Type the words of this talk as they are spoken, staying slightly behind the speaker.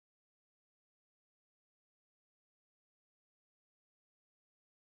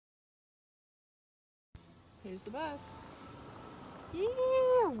Here's the bus.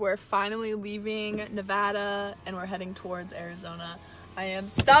 Yeah, we're finally leaving Nevada and we're heading towards Arizona. I am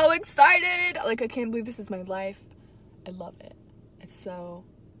so excited. Like, I can't believe this is my life. I love it. It's so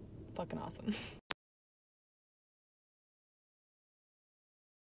fucking awesome.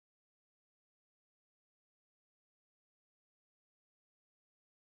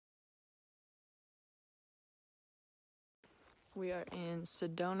 We are in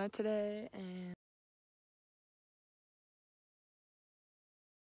Sedona today, and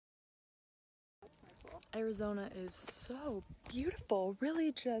Arizona is so beautiful,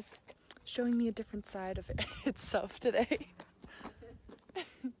 really just showing me a different side of itself today.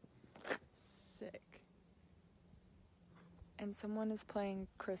 Sick. And someone is playing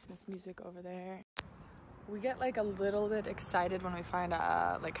Christmas music over there. We get like a little bit excited when we find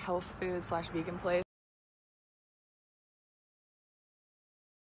a like health food / vegan place.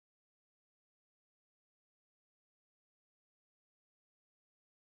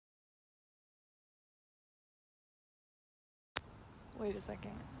 Wait a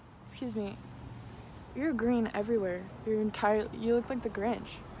second. Excuse me. You're green everywhere. You look like the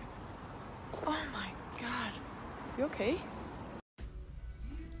Grinch. Oh my god. You okay?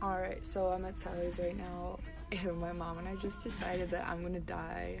 Alright, so I'm at Sally's right now, and my mom and I just decided that I'm gonna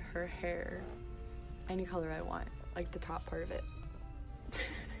dye her hair any color I want, like the top part of it.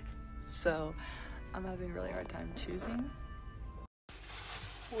 So I'm having a really hard time choosing.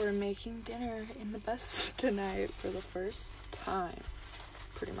 We're making dinner in the bus tonight for the first time,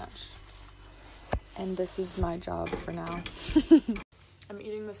 pretty much. And this is my job for now. I'm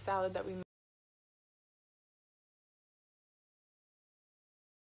eating the salad that we made.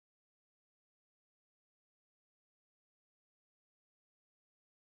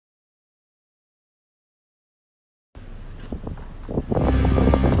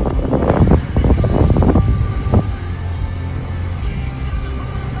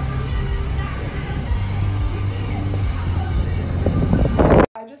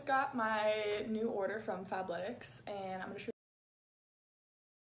 I just got my new order from Fabletics, and I'm gonna show you.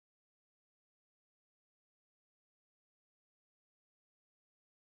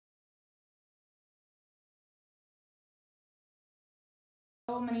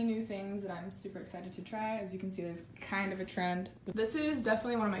 So many new things that I'm super excited to try. As you can see, there's kind of a trend. This is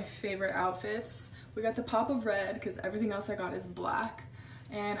definitely one of my favorite outfits. We got the pop of red because everything else I got is black.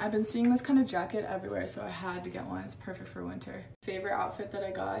 And I've been seeing this kind of jacket everywhere, so I had to get one. It's perfect for winter. Favorite outfit that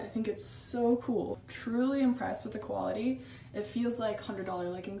I got, I think it's so cool. Truly impressed with the quality. It feels like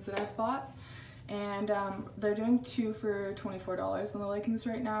 $100 leggings that I've bought. And they're doing 2 for $24 on the leggings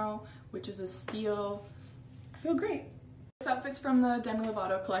right now, which is a steal. I feel great. This outfit's from the Demi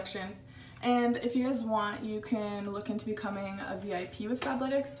Lovato collection. And if you guys want, you can look into becoming a VIP with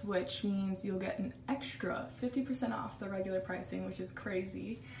Fabletics, which means you'll get an extra 50% off the regular pricing, which is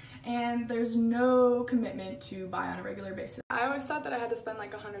crazy. And there's no commitment to buy on a regular basis. I always thought that I had to spend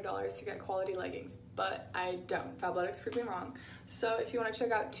like $100 to get quality leggings, but I don't. Fabletics proved me wrong. So if you want to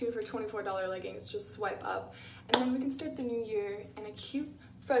check out 2 for $24 leggings, just swipe up, and then we can start the new year in a cute,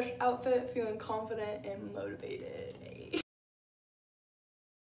 fresh outfit, feeling confident and motivated.